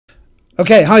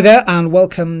Okay, hi there and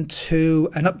welcome to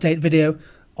an update video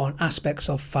on aspects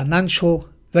of financial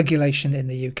regulation in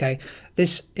the UK.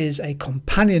 This is a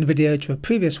companion video to a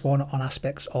previous one on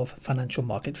aspects of financial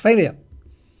market failure.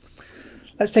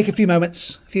 Let's take a few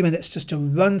minutes just to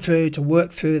work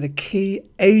through the key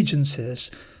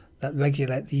agencies that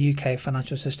regulate the UK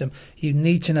financial system. You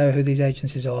need to know who these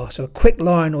agencies are, so a quick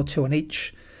line or two on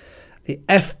each. The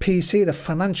FPC, the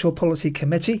Financial Policy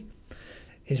Committee,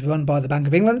 is run by the Bank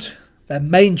of England. Their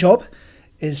main job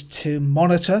is to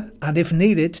monitor and, if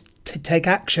needed, to take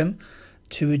action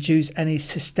to reduce any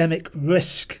systemic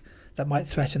risk that might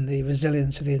threaten the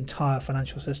resilience of the entire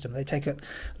financial system. They take a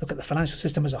look at the financial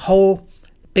system as a whole,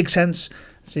 big sense,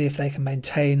 see if they can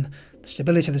maintain the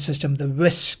stability of the system, the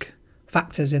risk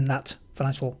factors in that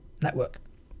financial network.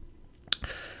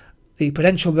 The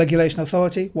Prudential Regulation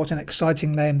Authority, what an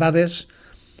exciting name that is.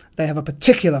 They have a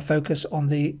particular focus on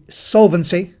the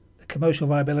solvency, commercial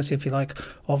viability, if you like,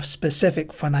 of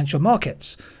specific financial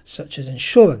markets, such as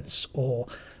insurance or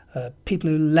people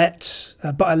who lend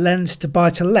to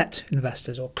buy-to-let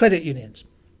investors or credit unions.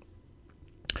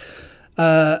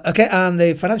 And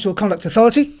the Financial Conduct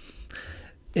Authority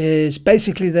is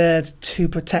basically there to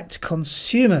protect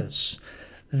consumers.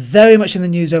 Very much in the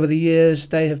news over the years.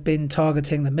 They have been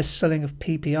targeting the mis-selling of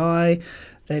PPI.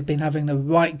 They've been having the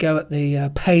right go at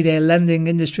the payday lending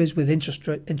industries with interest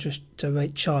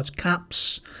rate charge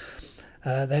caps.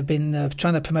 They've been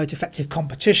trying to promote effective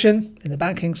competition in the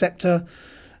banking sector.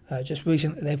 Just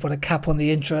recently, they've put a cap on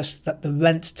the interest that the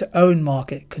rent-to-own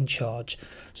market can charge.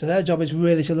 So their job is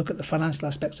really to look at the financial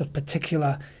aspects of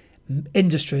particular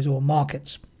industries or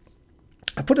markets.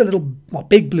 I put a little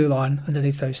big blue line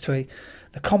underneath those three.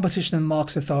 The Competition and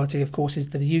Markets Authority, of course, is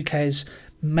the UK's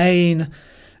main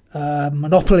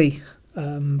monopoly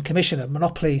commissioner,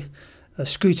 monopoly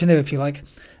scrutineer, if you like.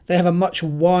 They have a much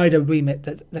wider remit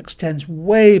that extends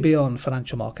way beyond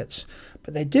financial markets,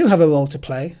 but they do have a role to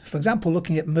play. For example,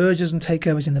 looking at mergers and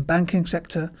takeovers in the banking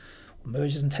sector,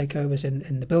 mergers and takeovers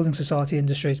in the building society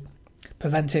industries,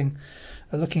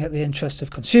 looking at the interests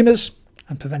of consumers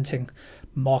and preventing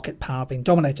market power being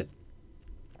dominated.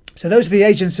 So those are the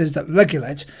agencies that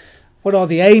regulate. What are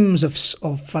the aims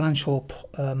of financial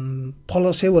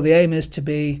policy? Well, the aim is to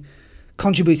be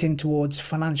contributing towards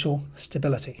financial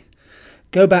stability.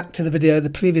 Go back to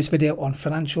the previous video on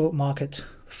financial market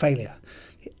failure.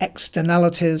 The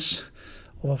externalities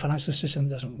of a financial system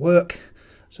doesn't work,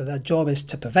 so their job is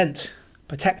to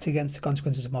protect against the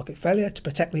consequences of market failure, to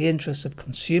protect the interests of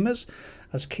consumers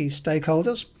as key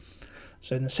stakeholders.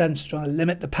 So in the sense, trying to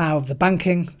limit the power of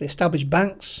the established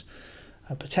banks,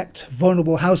 protect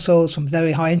vulnerable households from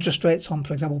very high interest rates on,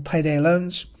 for example, payday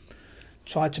loans,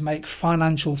 try to make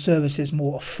financial services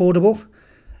more affordable,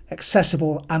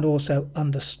 accessible and also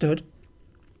understood,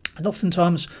 and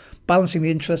oftentimes balancing the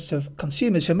interests of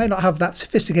consumers who may not have that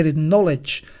sophisticated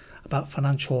knowledge about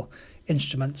financial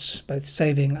instruments, both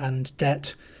saving and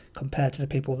debt, compared to the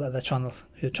people that who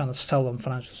are trying to sell them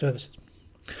financial services.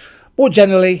 More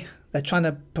generally, they're trying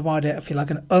to provide, if you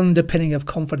like, an underpinning of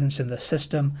confidence in the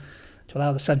system to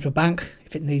allow the central bank,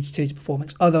 if it needs to perform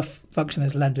its other function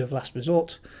as lender of last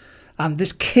resort. And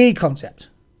this key concept,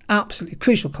 absolutely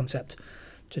crucial concept,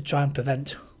 to try and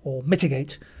prevent or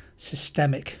mitigate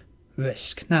systemic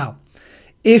risk. Now,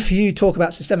 if you talk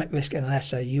about systemic risk in an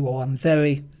essay, you are on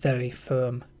very, very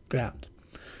firm ground.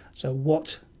 So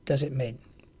what does it mean?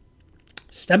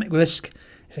 Systemic risk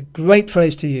is a great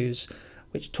phrase to use,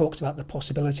 which talks about the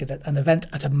possibility that an event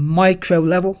at a micro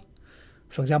level,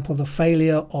 for example, the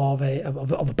failure of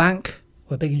a bank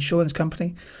or a big insurance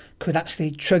company, could actually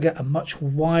trigger a much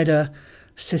wider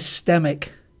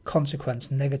systemic consequence,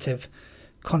 negative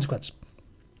consequence.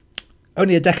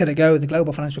 Only a decade ago, the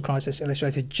global financial crisis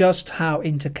illustrated just how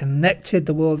interconnected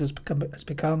the world has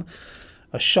become.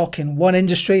 A shock in one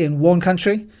industry, in one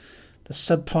country, the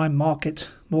subprime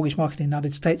mortgage market in the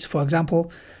United States, for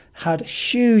example, had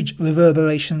huge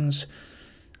reverberations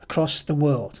across the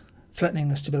world, threatening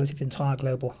the stability of the entire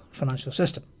global financial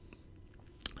system.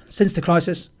 Since the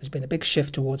crisis, there's been a big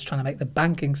shift towards trying to make the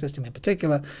banking system in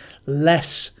particular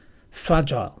less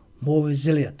fragile, more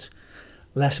resilient,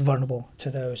 less vulnerable to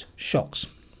those shocks.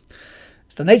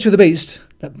 It's the nature of the beast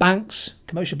that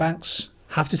commercial banks,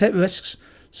 have to take risks.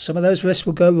 Some of those risks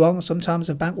will go wrong. Sometimes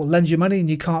a bank will lend you money and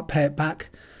you can't pay it back.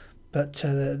 But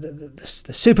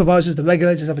the supervisors, the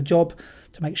regulators have a job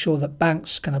to make sure that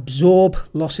banks can absorb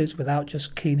losses without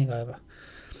just keening over.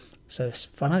 So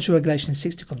financial regulation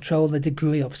seeks to control the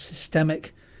degree of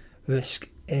systemic risk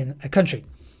in a country.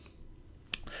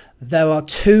 There are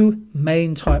two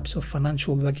main types of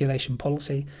financial regulation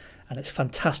policy, and it's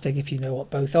fantastic if you know what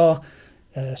both are,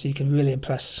 so you can really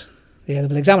impress the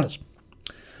A-level examiners.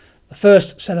 The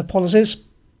first set of policies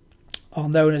are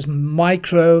known as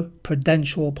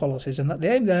micro-prudential policies, and that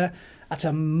the aim there at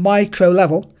a micro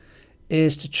level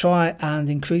is to try and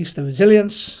increase the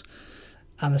resilience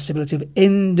and the stability of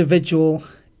individual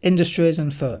industries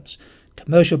and firms,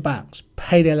 commercial banks,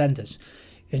 payday lenders,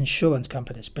 insurance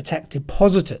companies, protect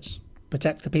depositors,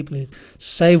 protect the people who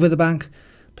save with the bank,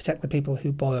 protect the people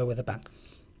who borrow with the bank.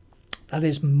 That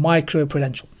is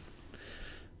micro-prudential.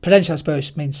 Prudential, I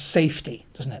suppose, means safety,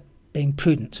 doesn't it? Being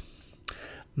prudent.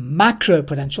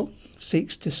 Macro-prudential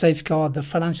seeks to safeguard the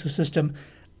financial system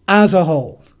as a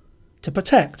whole, to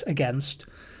protect against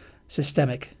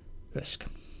systemic risk.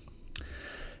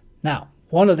 Now,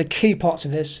 one of the key parts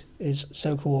of this is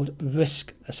so-called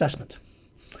risk assessment.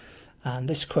 And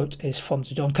this quote is from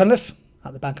Sir John Cunliffe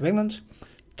at the Bank of England.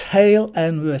 Tail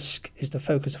end risk is the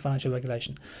focus of financial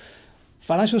regulation.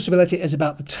 Financial stability is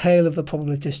about the tail of the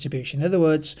probability distribution. In other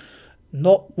words,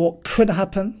 not what could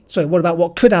happen. Sorry, what about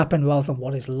what could happen rather than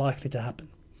what is likely to happen.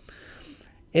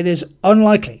 It is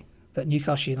unlikely that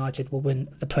Newcastle United will win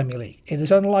the Premier League. It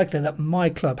is unlikely that my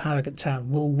club, Harrogate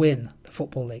Town, will win the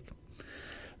Football League.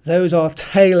 Those are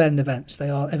tail-end events. They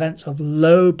are events of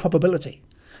low probability.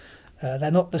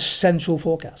 They're not the central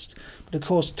forecast. But of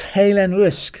course, tail-end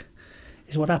risk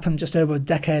is what happened just over a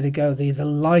decade ago, the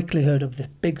likelihood of the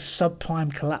big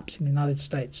subprime collapse in the United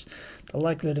States, the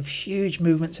likelihood of huge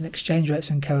movements in exchange rates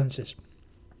and currencies.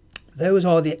 Those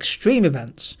are the extreme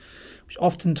events which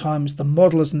oftentimes the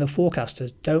modelers and the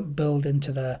forecasters don't build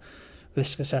into their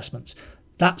risk assessments.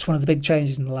 That's one of the big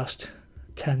changes in the last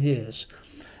 10 years.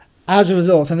 As a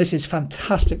result, and this is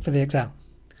fantastic for the exam,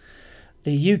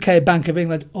 the UK Bank of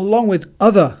England, along with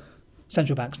other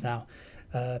central banks now,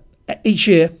 each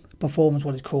year performs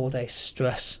what is called a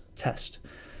stress test.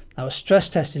 Now, a stress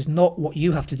test is not what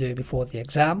you have to do before the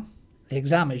exam. The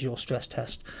exam is your stress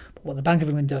test. But what the Bank of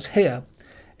England does here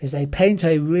is they paint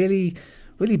a really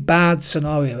bad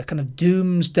scenario, a kind of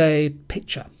doomsday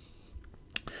picture.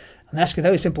 And they ask a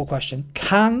very simple question.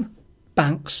 Can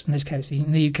banks, in this case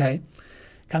in the UK,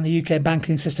 can the UK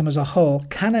banking system as a whole,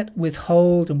 can it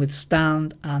withhold and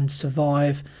withstand and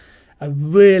survive a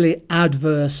really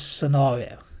adverse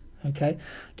scenario? Okay,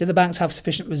 do the banks have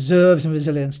sufficient reserves and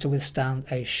resilience to withstand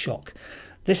a shock?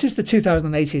 This is the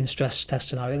 2018 stress test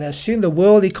scenario. They assume the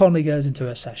world economy goes into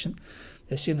recession.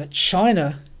 They assume that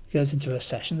China goes into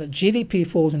recession, that GDP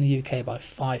falls in the UK by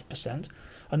 5%,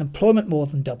 unemployment more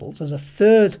than doubles, there's a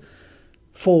third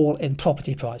fall in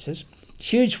property prices,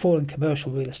 huge fall in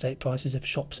commercial real estate prices of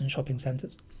shops and shopping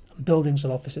centres, and buildings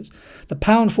and offices. The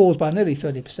pound falls by nearly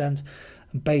 30%,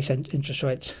 and base interest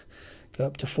rates go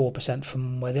up to 4%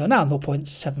 from where they are now,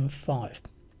 0.75.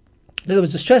 In other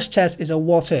words, the stress test is a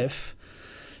what if.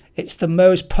 It's the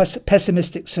most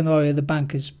pessimistic scenario the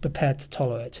bank is prepared to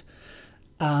tolerate.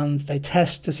 And they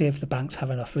test to see if the banks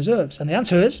have enough reserves. And the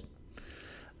answer is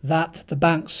that the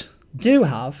banks do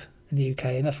have, in the UK,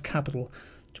 enough capital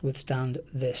to withstand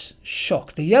this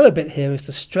shock. The yellow bit here is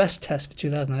the stress test for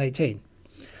 2018,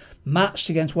 matched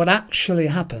against what actually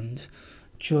happened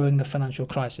during the financial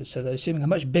crisis. So they're assuming a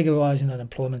much bigger rise in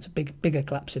unemployment, a bigger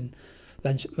collapse in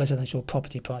residential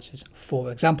property prices,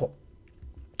 for example.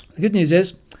 The good news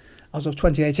is, as of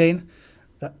 2018,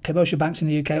 that commercial banks in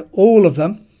the UK, all of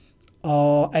them,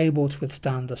 are able to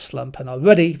withstand a slump and are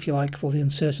ready, if you like, for the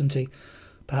uncertainty,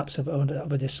 perhaps, of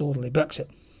a disorderly Brexit.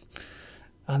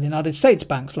 And the United States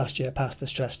banks last year passed the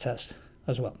stress test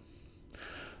as well.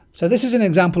 So this is an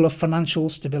example of financial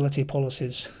stability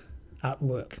policies at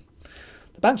work.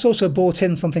 The banks also brought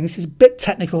in something, this is a bit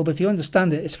technical, but if you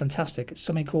understand it, it's fantastic. It's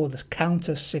something called the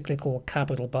counter-cyclical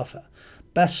capital buffer,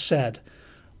 best said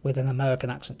with an American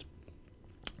accent.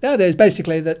 The idea is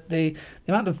basically that the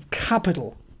amount of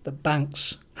capital that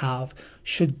banks have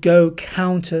should go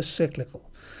counter-cyclical.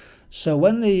 So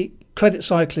when the credit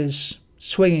cycle is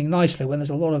swinging nicely, when there's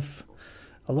a lot of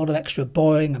extra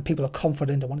borrowing and people are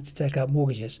confident and wanting to take out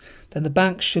mortgages, then the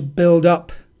banks should build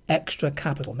up extra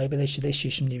capital. Maybe they should issue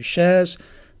some new shares.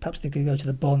 Perhaps they could go to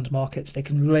the bond markets. They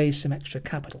can raise some extra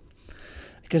capital.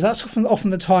 Because that's often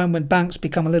the time when banks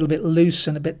become a little bit loose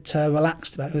and a bit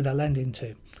relaxed about who they're lending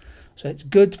to. So it's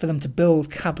good for them to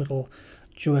build capital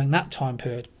during that time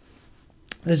period.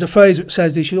 There's a phrase which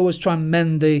says you should always try and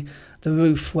mend the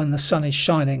roof when the sun is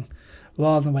shining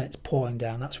rather than when it's pouring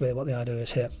down. That's really what the idea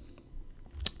is here.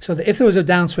 So that if there was a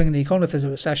downswing in the economy, if there's a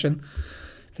recession,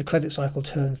 if the credit cycle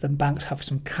turns, then banks have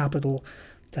some capital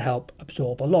to help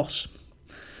absorb a loss.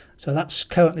 So that's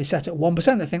currently set at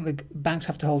 1%. I think the banks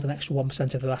have to hold an extra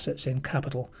 1% of their assets in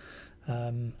capital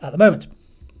at the moment.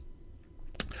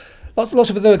 Lots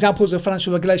of other examples of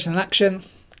financial regulation in action.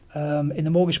 in the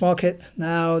mortgage market.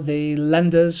 Now the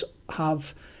lenders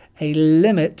have a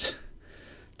limit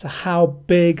to how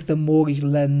big the mortgage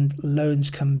loans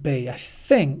can be. I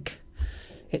think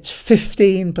it's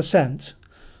 15%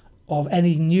 of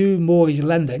any new mortgage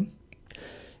lending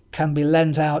can be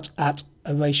lent out at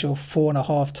a ratio of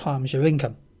 4.5 times your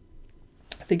income.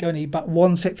 I think only about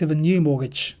 1/6 of a new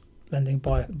mortgage lending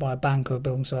by a bank or a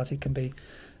building society can be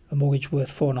a mortgage worth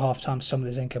 4.5 times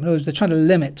somebody's income. In other words, they're trying to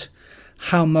limit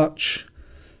how much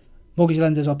mortgage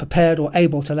lenders are prepared or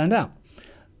able to lend out.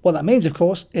 What that means, of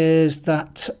course, is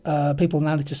that people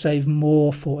now need to save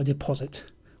more for a deposit,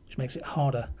 which makes it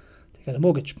harder to get a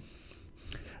mortgage.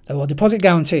 There are deposit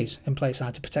guarantees in place now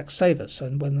to protect savers. So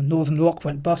when the Northern Rock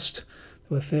went bust,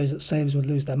 there were fears that savers would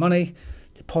lose their money.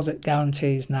 Deposit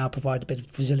guarantees now provide a bit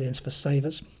of resilience for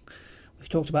savers. We've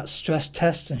talked about stress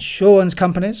tests. Insurance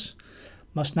companies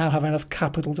must now have enough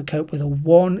capital to cope with a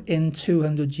 1 in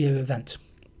 200 year event,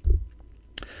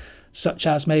 such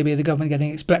as maybe the government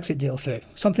getting its Brexit deal through,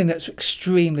 something that's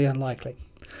extremely unlikely.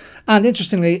 And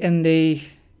interestingly, in the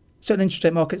certain interest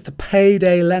rate markets, the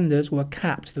payday lenders were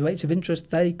capped. The rates of interest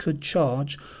they could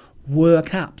charge were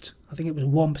capped. I think it was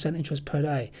 1% interest per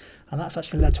day. And that's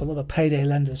actually led to a lot of payday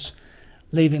lenders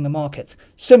leaving the market.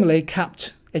 Similarly,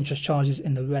 capped interest charges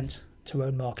in the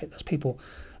rent-to-own market. That's people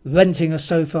renting a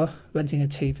sofa, renting a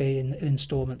TV in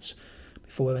instalments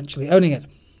before eventually owning it.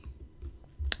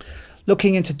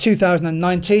 Looking into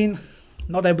 2019,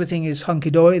 not everything is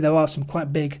hunky-dory. There are some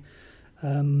quite big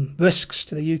risks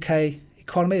to the UK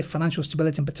economy, financial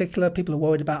stability in particular. People are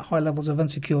worried about high levels of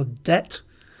unsecured debt,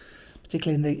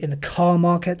 particularly in the car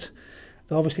market.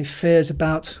 There are obviously fears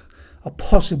about a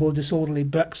possible disorderly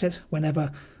Brexit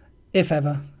whenever, if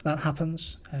ever, that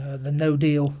happens. The no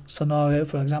deal scenario,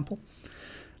 for example.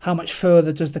 How much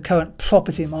further does the current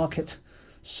property market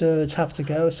surge have to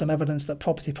go? Some evidence that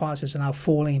property prices are now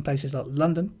falling in places like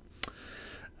London.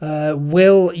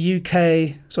 Will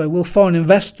foreign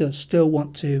investors still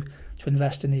want to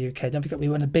invest in the UK? Don't forget, we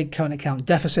run a big current account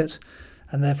deficit,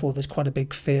 and therefore there's quite a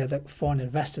big fear that foreign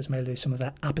investors may lose some of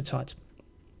their appetite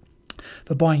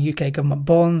for buying UK government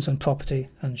bonds and property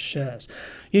and shares.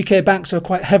 UK banks are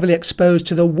quite heavily exposed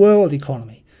to the world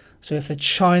economy. So if the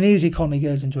Chinese economy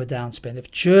goes into a downspin, if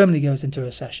Germany goes into a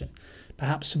recession,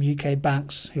 perhaps some UK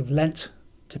banks who've lent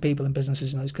to people and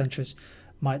businesses in those countries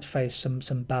might face some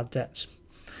bad debts.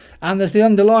 And there's the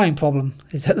underlying problem,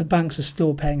 is that the banks are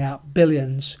still paying out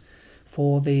billions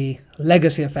for the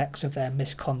legacy effects of their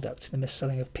misconduct, the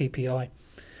mis-selling of PPI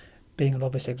being an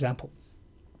obvious example.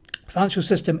 The financial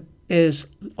system is,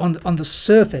 on the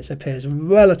surface, appears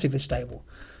relatively stable,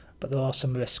 but there are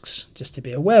some risks just to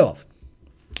be aware of.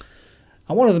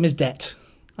 And one of them is debt.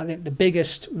 I think the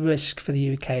biggest risk for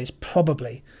the UK is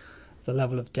probably the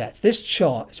level of debt. This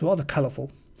chart is rather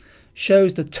colourful,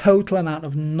 shows the total amount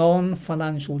of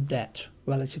non-financial debt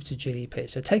relative to GDP.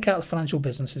 So take out the financial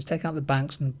businesses, take out the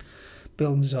banks and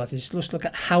building societies, just look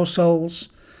at households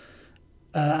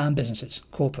and businesses,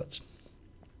 corporates.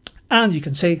 And you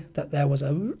can see that there was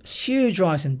a huge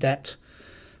rise in debt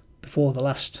before the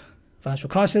last financial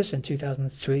crisis in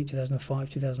 2003, 2005,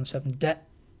 2007. Debt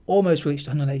almost reached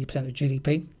 180% of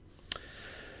GDP.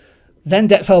 Then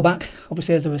debt fell back.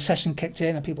 Obviously, as the recession kicked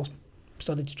in and people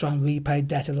started to try and repay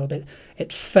debt a little bit,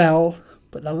 it fell.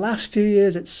 But the last few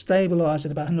years, it's stabilised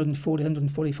at about 140,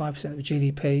 145% of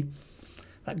GDP.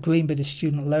 That green bit is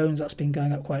student loans. That's been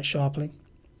going up quite sharply.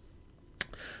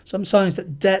 Some signs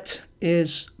that debt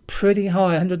is pretty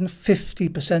high,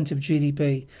 150% of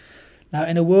GDP. Now,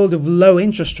 in a world of low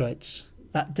interest rates,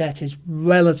 that debt is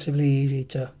relatively easy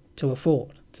to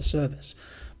afford, to service.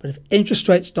 But if interest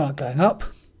rates start going up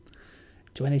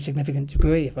to any significant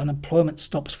degree, if unemployment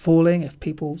stops falling, if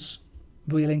people's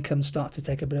real incomes start to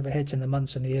take a bit of a hit in the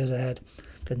months and the years ahead,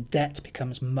 then debt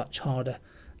becomes much harder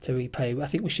to repay. I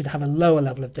think we should have a lower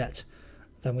level of debt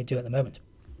than we do at the moment.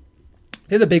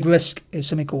 The other big risk is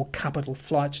something called capital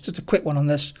flight. Just a quick one on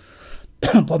this.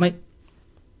 Pardon me.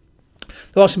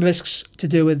 There are some risks to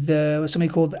do with something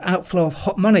called the outflow of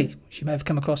hot money, which you may have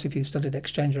come across if you've studied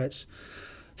exchange rates.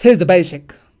 So here's the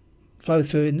basic flow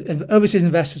through. If overseas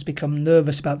investors become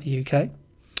nervous about the UK,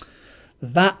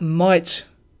 that might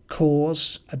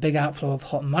cause a big outflow of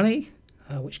hot money,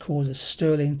 which causes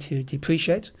sterling to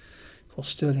depreciate. Of course,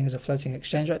 sterling is a floating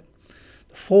exchange rate.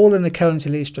 The fall in the currency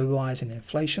leads to a rise in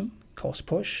inflation, cost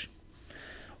push.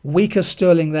 Weaker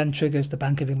sterling then triggers the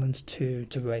Bank of England to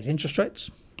raise interest rates,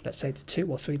 let's say to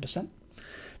 2 or 3%.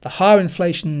 The higher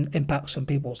inflation impacts on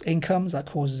people's incomes. That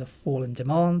causes a fall in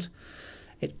demand.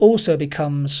 It also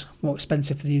becomes more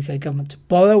expensive for the UK government to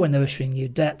borrow when they're issuing new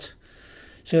debt.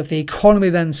 So if the economy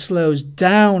then slows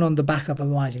down on the back of a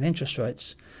rise in interest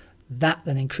rates, That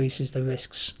then increases the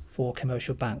risks for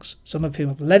commercial banks, some of whom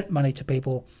have lent money to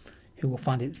people who will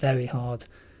find it very hard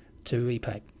to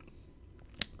repay.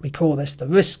 We call this the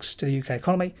risks to the UK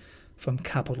economy from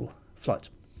capital flight.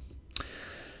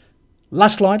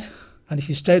 Last slide, and if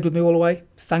you stayed with me all the way,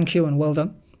 thank you and well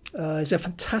done, is a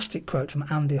fantastic quote from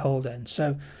Andy Haldane.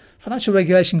 So financial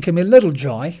regulation can be a little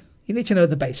dry. You need to know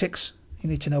the basics. You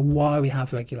need to know why we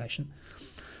have regulation.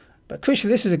 But crucially,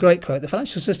 this is a great quote. The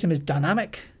financial system is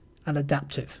dynamic and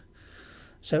adaptive.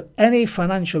 So any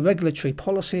financial regulatory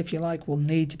policy, if you like, will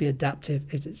need to be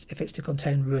adaptive if it's to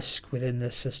contain risk within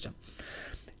this system.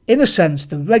 In a sense,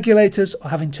 the regulators are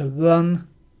having to run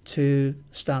to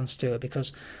stand still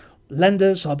because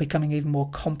lenders are becoming even more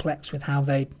complex with how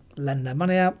they lend their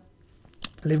money out.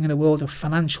 Living in a world of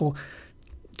financial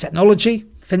technology,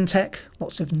 fintech,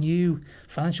 lots of new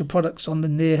financial products on the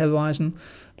near horizon,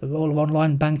 the role of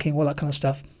online banking, all that kind of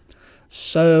stuff.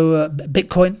 So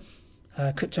Bitcoin,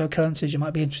 cryptocurrencies, you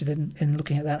might be interested in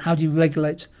looking at that. How do you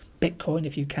regulate Bitcoin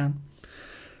if you can?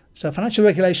 So financial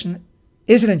regulation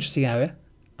is an interesting area,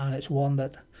 and it's one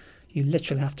that you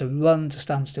literally have to run to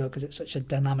stand still because it's such a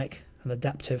dynamic and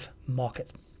adaptive market.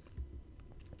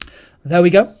 There we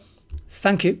go.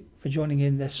 Thank you for joining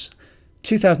in this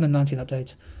 2019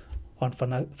 update on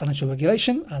financial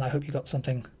regulation, and I hope you got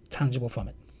something tangible from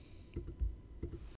it.